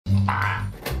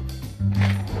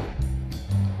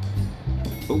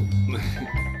Oh.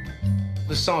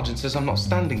 The sergeant says I'm not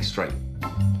standing straight.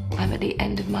 I'm at the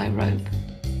end of my rope.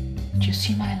 Do you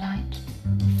see my light?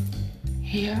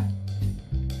 Here?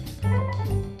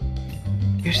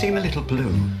 You seem a little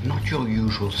blue, not your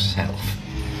usual self.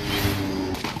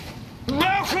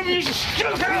 Malcolm, you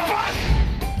stupid!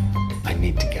 I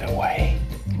need to get away.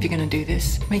 If you're gonna do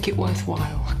this, make it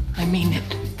worthwhile. I mean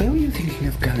it. Where were you thinking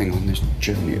of going on this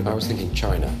journey? I was thinking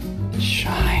China.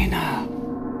 China.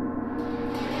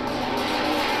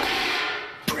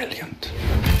 Brilliant.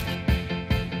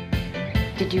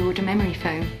 Did you order memory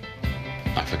foam?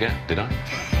 I forget, did I?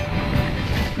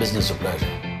 Business or pleasure?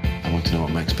 I want to know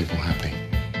what makes people happy.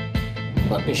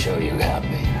 Let me show you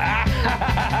happy.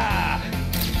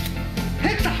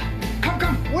 Hector!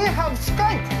 Come, we have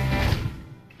Skype!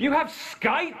 You have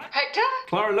Skype? Hector?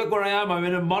 Clara, look where I am. I'm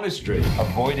in a monastery.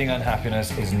 Avoiding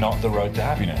unhappiness is not the road to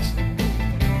happiness.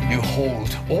 You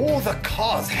hold all the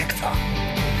cards, Hector.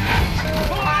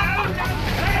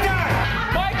 Hector!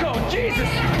 Michael, Jesus!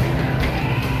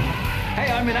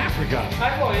 Hey, I'm in Africa.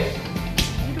 Hi, boys.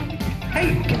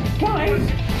 Hey, guys!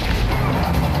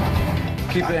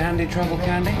 Keep it handy, trouble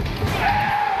candy.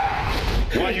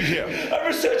 Why are you here? I'm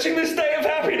researching this day of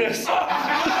happiness.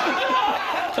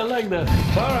 I like that.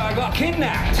 Clara, I got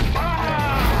kidnapped.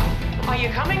 Are you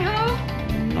coming home?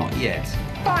 Not yet.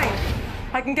 Fine.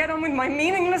 I can get on with my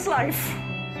meaningless life.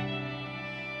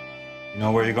 You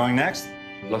know where you're going next?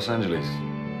 Los Angeles.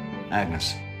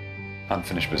 Agnes.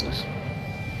 Unfinished business.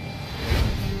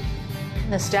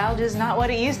 Nostalgia's not what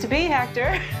it used to be,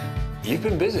 Hector. You've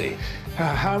been busy.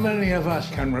 How many of us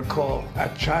can recall a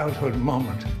childhood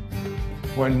moment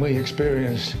when we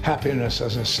experienced happiness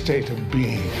as a state of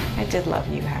being? I did love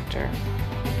you, Hector.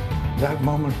 That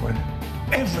moment when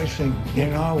everything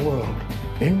in our world,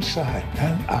 inside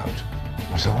and out,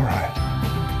 was all right.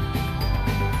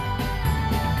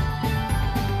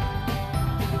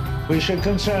 We should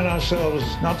concern ourselves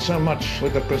not so much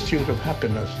with the pursuit of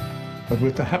happiness, but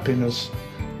with the happiness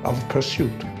of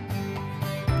pursuit.